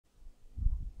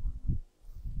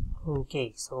Okay,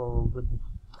 so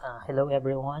hello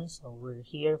everyone. So we're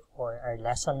here for our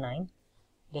lesson 9.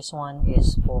 This one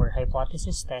is for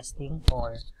hypothesis testing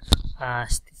or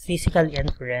statistical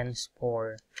inference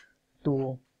for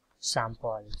two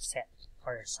sample set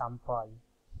or sample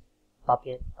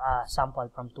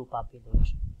from two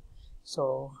population.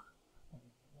 So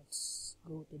let's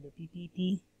go to the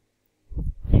PPT.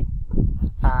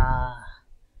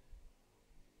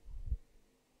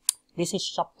 This is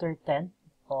chapter 10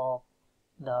 of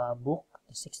the book,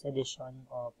 the 6th edition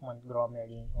of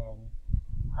Montgomery and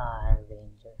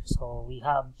Runger. So we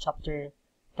have chapter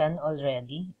 10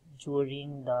 already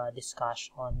during the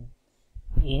discussion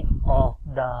of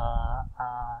the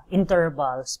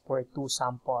intervals for two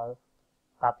sample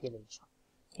population.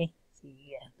 Okay,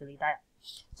 sige, tuloy tayo.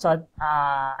 So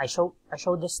I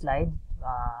showed the slide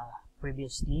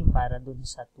previously para dun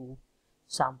sa two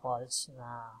samples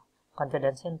na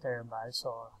confidence interval.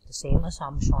 So the same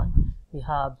assumption, we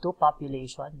have two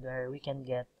population where we can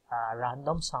get a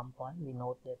random sample. We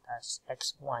note it as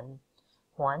x1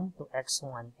 to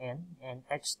x1n and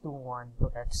x21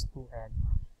 to x2n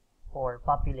for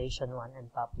population 1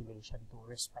 and population 2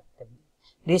 respectively.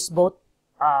 These both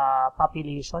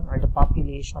population or the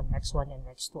population x1 and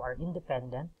x2 are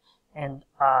independent, and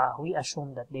we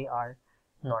assume that they are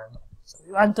normal. So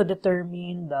we want to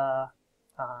determine the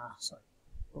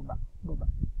Go back.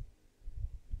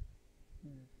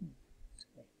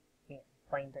 Okay,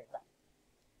 pointer that.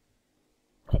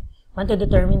 Okay, want to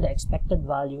determine the expected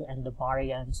value and the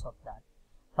variance of that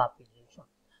population.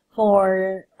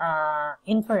 For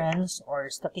inference or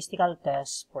statistical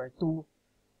test for two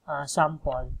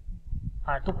population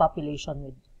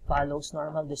with follows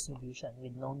normal distribution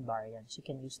with known variance, you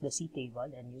can use the C table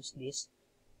and use this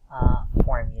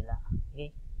formula.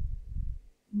 Okay.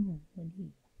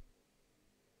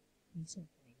 Nothing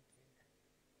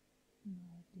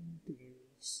to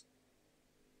erase.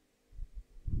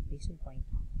 Laser point.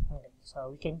 Okay,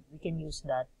 so we can use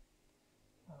that.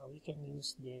 We can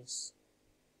use this.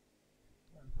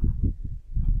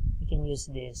 We can use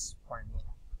this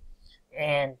formula,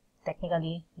 and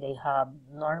technically they have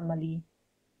normally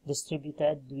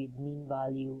distributed with mean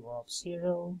value of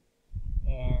 0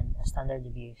 and a standard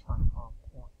deviation of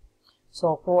 1.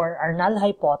 So for our null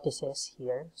hypothesis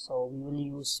here, so we will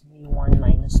use mu1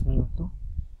 minus mu2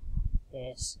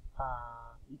 is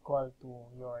equal to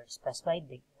your specified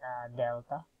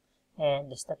delta,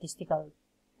 and the statistical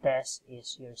test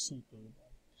is your C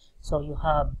table. So you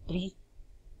have three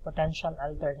potential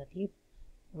alternatives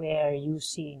where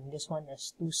using this one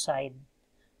as two-side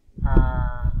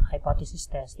hypothesis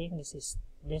testing.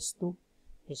 This two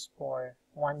is for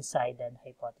one-sided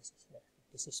hypothesis testing.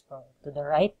 This is from to the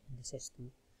right, this is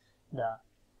to the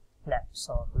left.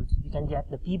 So you can get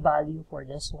the p-value for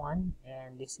this one,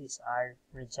 and this is our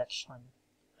rejection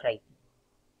criteria.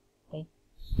 Okay?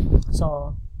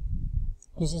 So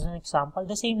this is an example.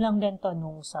 The same lang din to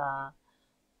nung sa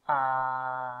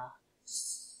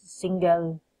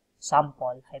single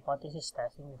sample hypothesis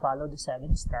testing. We follow the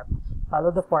 7th step,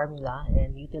 follow the formula,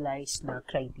 and utilize the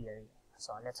criteria.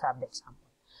 So let's have the example.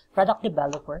 Product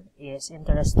developer is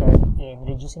interested in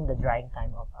reducing the drying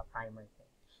time of a primer film.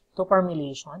 Two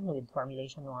formulation with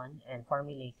formulation 1 and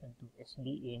formulation 2 is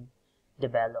being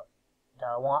developed.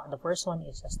 The first one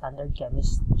is a standard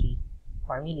chemistry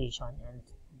formulation, and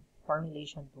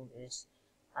formulation 2 is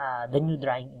the new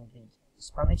drying ingredients.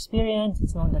 From experience,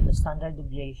 it's known that the standard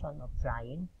deviation of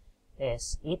drying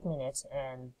is 8 minutes,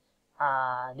 and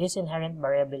this inherent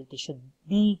variability should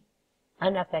be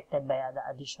unaffected by the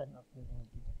addition of new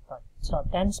ingredients. So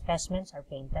 10 specimens are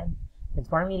painted with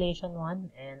formulation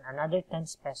 1, and another 10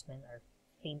 specimens are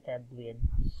painted with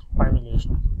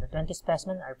formulation 2. The 20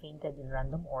 specimens are painted in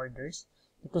random orders.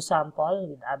 Ito sample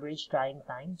with average drying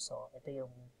time. So ito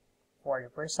yung for the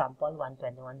first sample,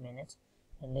 121 minutes,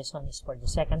 and this one is for the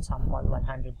second sample,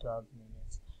 112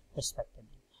 minutes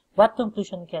respectively. What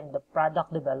conclusion can the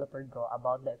product developer draw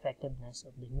about the effectiveness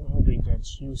of the new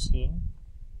ingredients using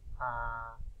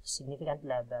significant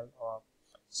level of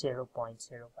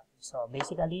 0.05. So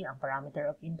basically, ang parameter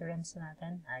of inference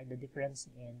natin ay the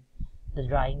difference in the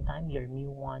drying time, your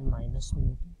mu1 minus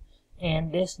mu2.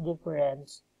 And this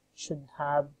difference should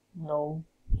have no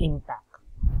impact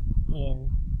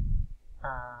in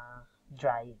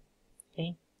drying.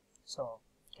 Okay? So,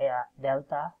 kaya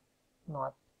delta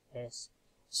naught is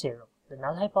 0. The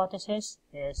null hypothesis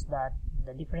is that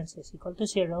the difference is equal to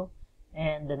 0,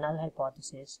 and the null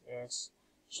hypothesis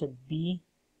should be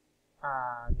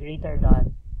greater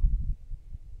than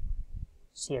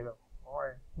 0,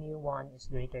 or mu1 is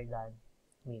greater than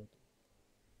mu2.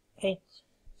 Okay,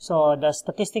 so the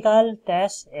statistical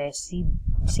test is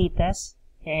C-test,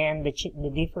 and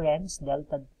the difference,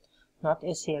 delta not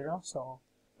is 0. So,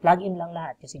 plug in lang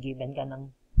lahat kasi given ka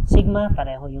ng sigma,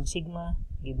 pareho yung sigma,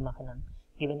 given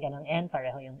ka ng n,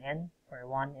 pareho yung n for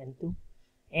 1 and 2.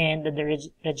 And the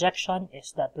rejection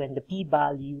is that when the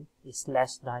p-value is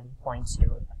less than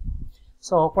 0.05.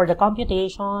 So, for the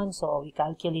computation, so we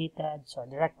calculated, so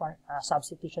direct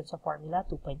substitution sa formula,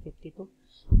 2.52.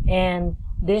 And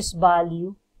this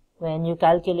value, when you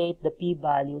calculate the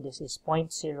p-value, this is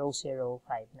 0.0059,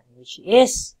 which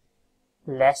is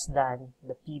less than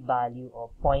the p-value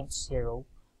of 0.05.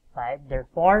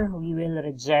 Therefore, we will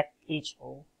reject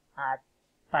HO at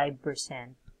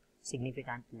 5%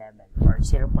 significant level, or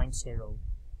 0.05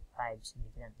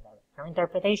 significant level. Now,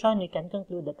 interpretation, we can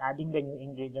conclude that adding the new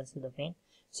ingredients to the paint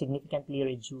significantly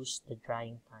reduced the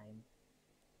drying time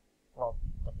of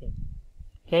the paint.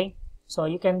 Okay? So,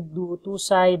 you can do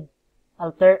two-side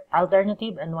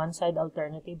alternative and one-side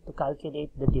alternative to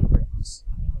calculate the difference.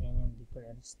 Ayan yung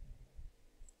difference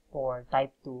for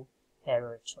type 2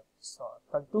 error choice. So,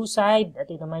 pag two-side,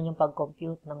 ito naman yung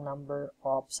pag-compute ng number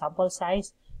of sample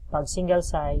size. Pag single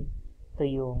side, ito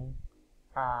yung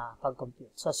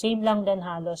pag-compute. So, same lang din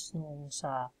halos nung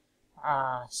sa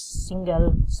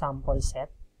single sample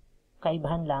set.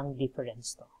 Kaibahan lang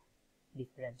difference to.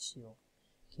 Difference yung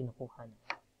kinukuha na.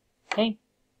 Okay?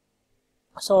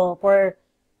 So, for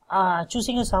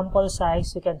choosing a sample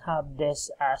size, you can have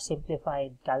this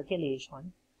simplified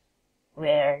calculation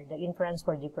where the inference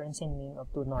for difference in mean of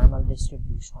two normal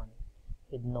distribution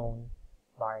with known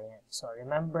variance. So,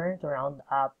 remember to round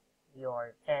up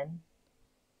your n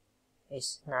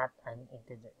is not an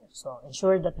integer. So,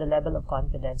 ensure that the level of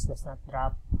confidence does not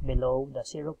drop below the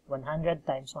 100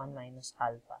 times 1 minus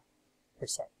alpha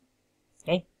 %.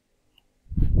 Okay?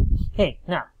 Okay,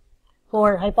 now,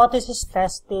 for hypothesis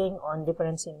testing on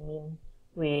difference in mean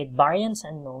with variance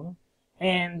unknown,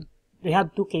 and we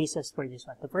have two cases for this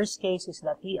one. The first case is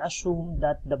that we assume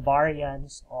that the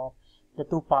variance of the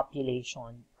two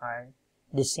populations are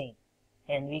the same.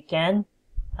 And we can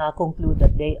conclude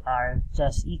that they are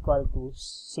just equal to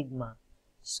sigma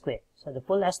squared. So the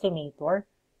full estimator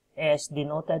is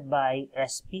denoted by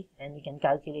SP, and we can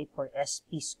calculate for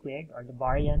SP squared, or the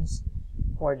variance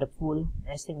for the full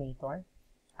estimator,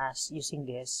 as using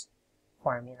this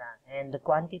formula. And the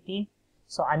quantity,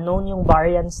 so unknown yung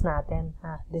variance natin.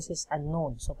 This is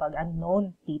unknown. So pag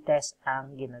unknown, t-test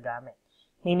ang ginagamit.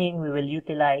 Meaning, we will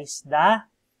utilize the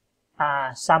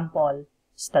sample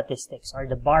statistics, or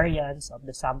the variance of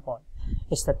the sample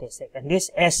statistic. And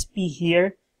this SP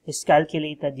here is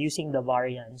calculated using the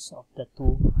variance of the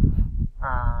two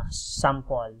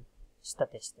sample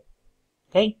statistic.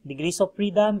 Okay? Degrees of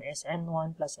freedom is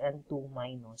N1 plus N2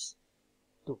 minus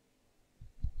 2.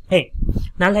 Okay.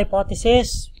 Null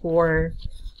hypothesis for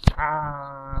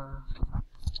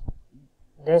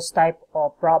this type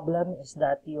of problem is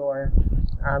that your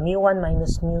mu1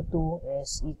 minus mu2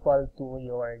 is equal to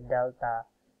your delta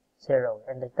 0.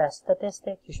 And the test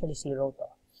statistic, usually 0 to.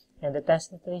 And the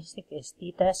test statistic is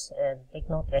t-test, and take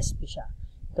note, SP siya.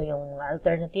 Ito yung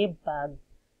alternative pag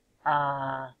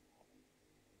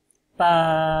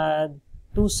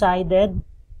two-sided,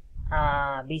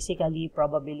 basically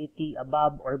probability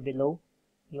above or below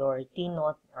your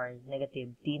t-naught or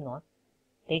negative t-naught.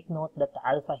 Take note that the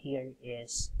alpha here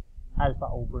is alpha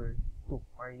over 2,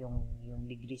 or yung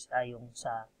degrees yung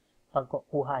sa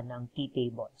pagkukuha ng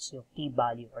t-tables, yung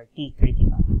t-value or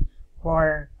t-critical.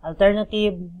 For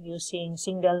alternative, using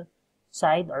single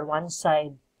side or one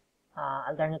side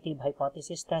alternative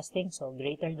hypothesis testing, so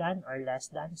greater than or less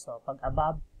than. So pag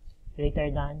above,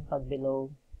 greater than, pag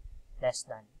below, less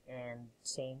than. And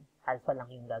same, alpha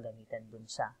lang yung gagamitin dun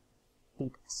sa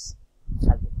t-test.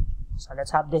 So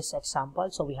let's have this example.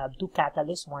 So we have two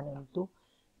catalysts, 1 and 2,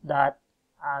 that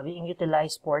being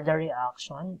utilized for the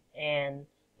reaction, and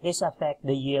this affect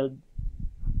the yield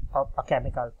of a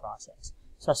chemical process.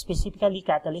 So specifically,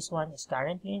 catalyst 1 is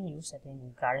currently in use, I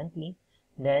think currently,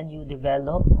 then you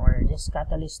develop, or this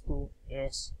catalyst 2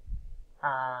 is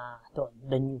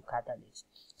the new catalyst.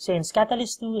 Since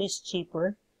catalyst 2 is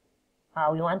cheaper,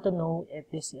 we want to know if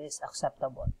this is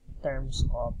acceptable in terms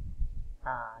of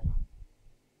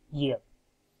yield.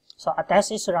 So a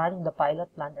test is run in the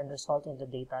pilot plant and result in the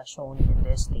data shown in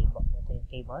this table. Ito yung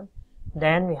table.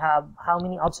 Then we have how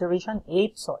many observation?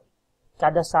 8. So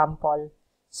kada sample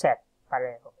set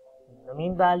pareho. The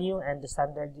mean value and the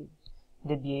standard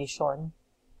deviation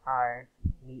are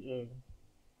being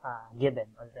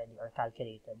given already or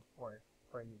calculated for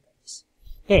you guys.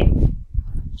 Okay.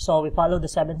 So we follow the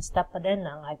 7th step pa din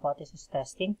ng hypothesis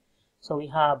testing. So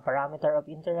we have parameter of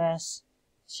interest,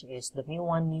 which is the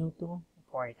mu1, mu2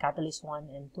 for catalyst 1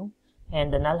 and 2.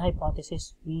 And the null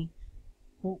hypothesis, we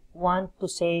want to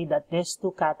say that these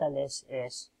two catalysts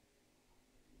is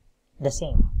the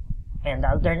same. And the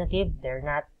alternative, they're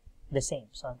not the same.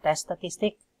 So on test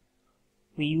statistic,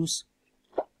 we use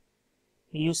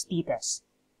t-test.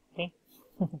 Okay?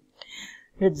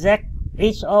 Reject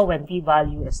HO when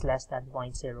p-value is less than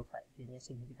 0.05. Yun yung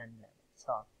significant level.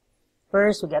 So,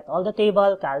 first, we get all the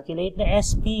table, calculate the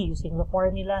SP using the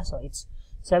formula. So, it's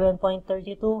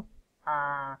 7.32.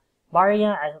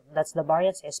 That's the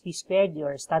variance, SP squared.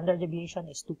 Your standard deviation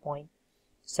is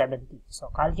 2.70. So,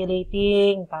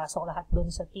 calculating, pasok lahat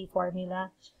dun sa T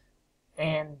formula.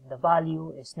 And the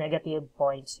value is negative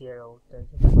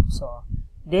 0.035. So,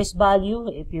 this value,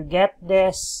 if you get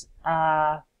this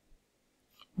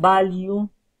value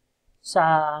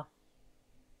sa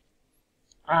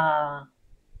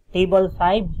table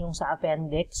 5, yung sa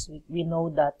appendix, we know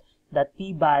that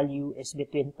p-value is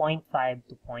between 0.5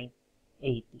 to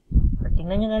 0.80.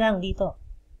 Tingnan nyo na lang dito.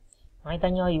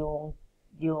 Makita nyo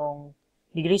yung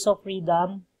degrees of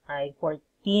freedom ay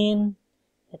 14.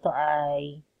 Ito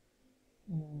ay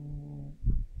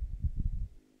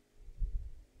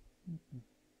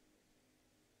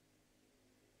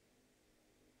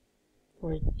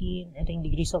 14. Ito yung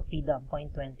degrees of freedom,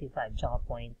 0.25, tsaka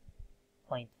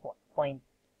 0.4.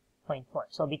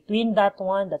 So, between that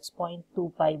one, that's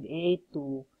 0.258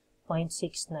 to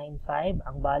 0.695,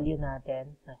 ang value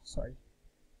natin, ang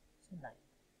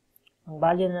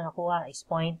value na nakuha is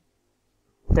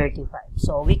 0.35.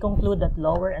 So, we conclude that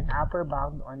lower and upper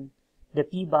bound on the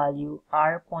p-value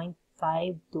are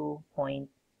 0.5 to 0.8.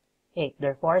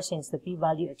 Therefore, since the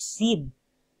p-value exceed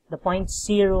the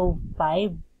 0.05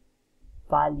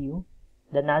 value,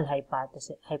 the null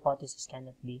hypothesis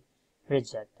cannot be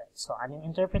rejected. So, anong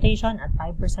interpretation? At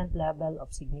 5% level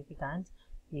of significance,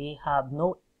 we have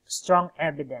no strong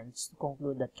evidence to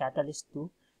conclude that catalyst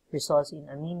 2 results in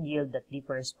a mean yield that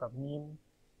differs from mean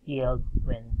yield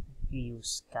when you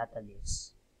use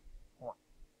catalyst 1.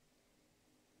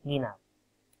 Nina.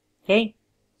 Okay?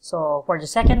 So, for the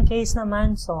second case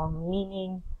naman, so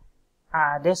meaning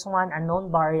this one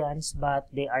unknown variance but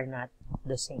they are not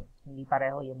the same. Hindi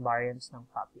pareho yung variance ng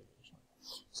population.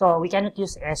 So, we cannot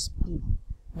use SP.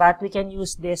 But we can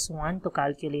use this one to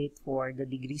calculate for the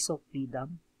degrees of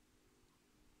freedom.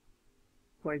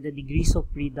 For the degrees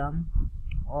of freedom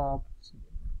of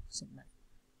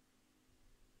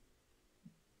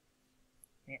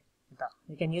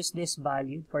we can use this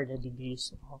value for the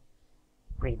degrees of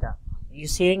freedom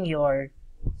using your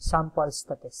sample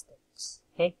statistics.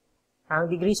 Okay? Ang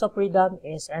degrees of freedom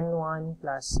is N1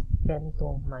 plus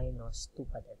N2 minus 2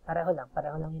 pa din. Pareho lang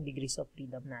yung degrees of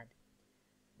freedom natin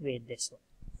with this one.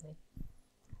 Okay?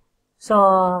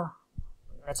 So,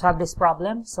 let's have this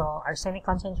problem. So, arsenic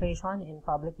concentration in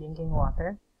public drinking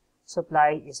water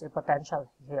supply is a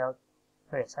potential health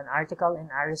risk. An article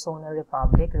in Arizona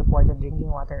Republic reported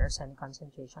drinking water arsenic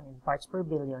concentration in parts per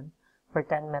billion for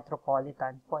 10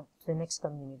 metropolitan Phoenix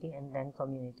community and 10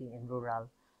 community in rural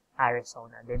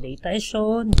Arizona. The data is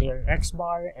shown, their X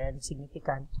bar and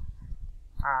significant.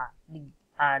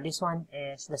 This one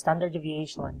is the standard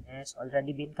deviation has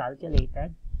already been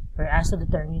calculated. We're asked to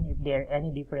determine if there are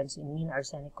any difference in mean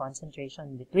arsenic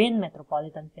concentration between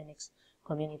metropolitan Phoenix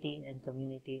community and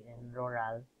community in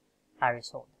rural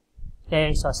Arizona.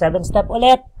 Okay, so 7-step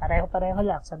ulit. Pareho-pareho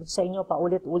lang. Sabi ko sa inyo,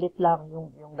 paulit-ulit lang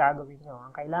yung gagawin nyo.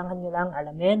 Ang kailangan nyo lang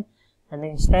alamin ano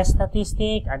yung test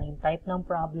statistic, ano yung type ng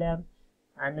problem,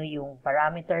 ano yung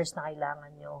parameters na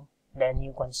kailangan nyo, then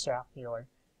you construct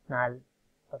your null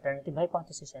alternative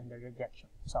hypothesis and the rejection.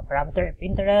 So, parameter of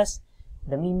interest,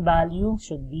 the mean value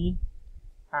should be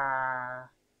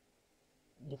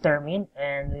determined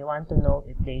and we want to know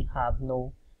if they have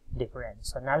no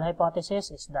difference. So, null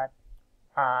hypothesis is that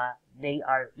they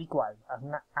are equal.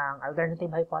 Ang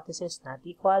alternative hypothesis not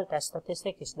equal. Test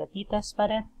statistic is the t-test pa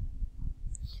rin.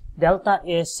 Delta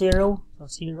is 0.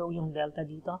 So, 0 yung delta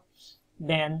dito.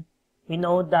 Then, we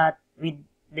know that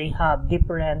they have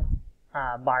different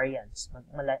variance.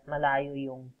 Malayo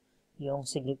yung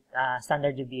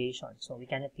standard deviation. So, we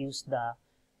cannot use the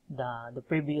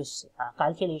previous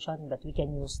calculation, but we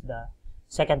can use the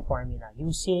second formula.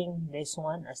 Using this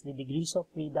one as the degrees of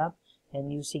freedom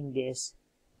and using this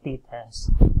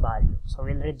t-test value. So,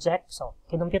 we'll reject. So,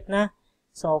 kinumpute na.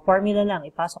 So, formula lang.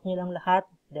 Ipasok nyo lang lahat.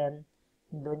 Then,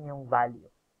 doon yung value.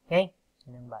 Okay?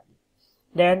 Yun yung value.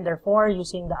 Then, therefore,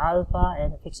 using the alpha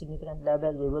and fixed significant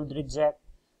level, we will reject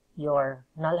your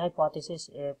null hypothesis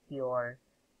if your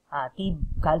T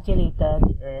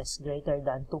calculated is greater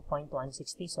than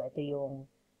 2.160. So, ito yung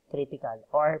critical.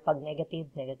 Or, pag negative,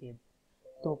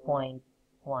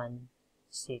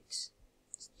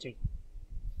 2.163.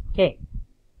 Okay? Okay,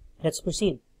 let's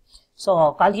proceed.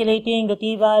 So, calculating the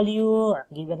t-value,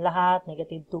 given lahat,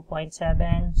 negative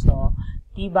 2.7. So,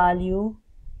 t-value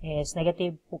is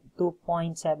negative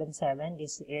 2.77.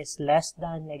 This is less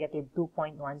than negative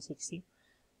 2.160.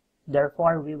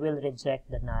 Therefore, we will reject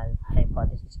the null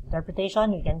hypothesis.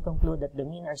 Interpretation, we can conclude that the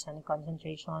mean arsenic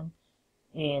concentration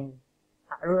in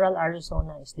rural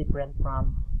Arizona is different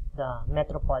from the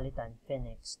metropolitan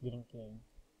Phoenix drinking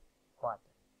water.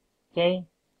 Okay,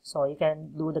 so you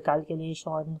can do the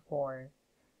calculation for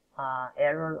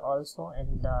error also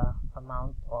and the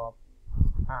amount of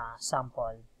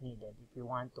sample needed if you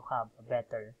want to have a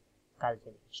better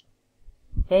calculation.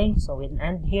 Okay, so we'll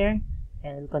end here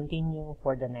and we'll continue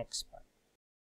for the next part.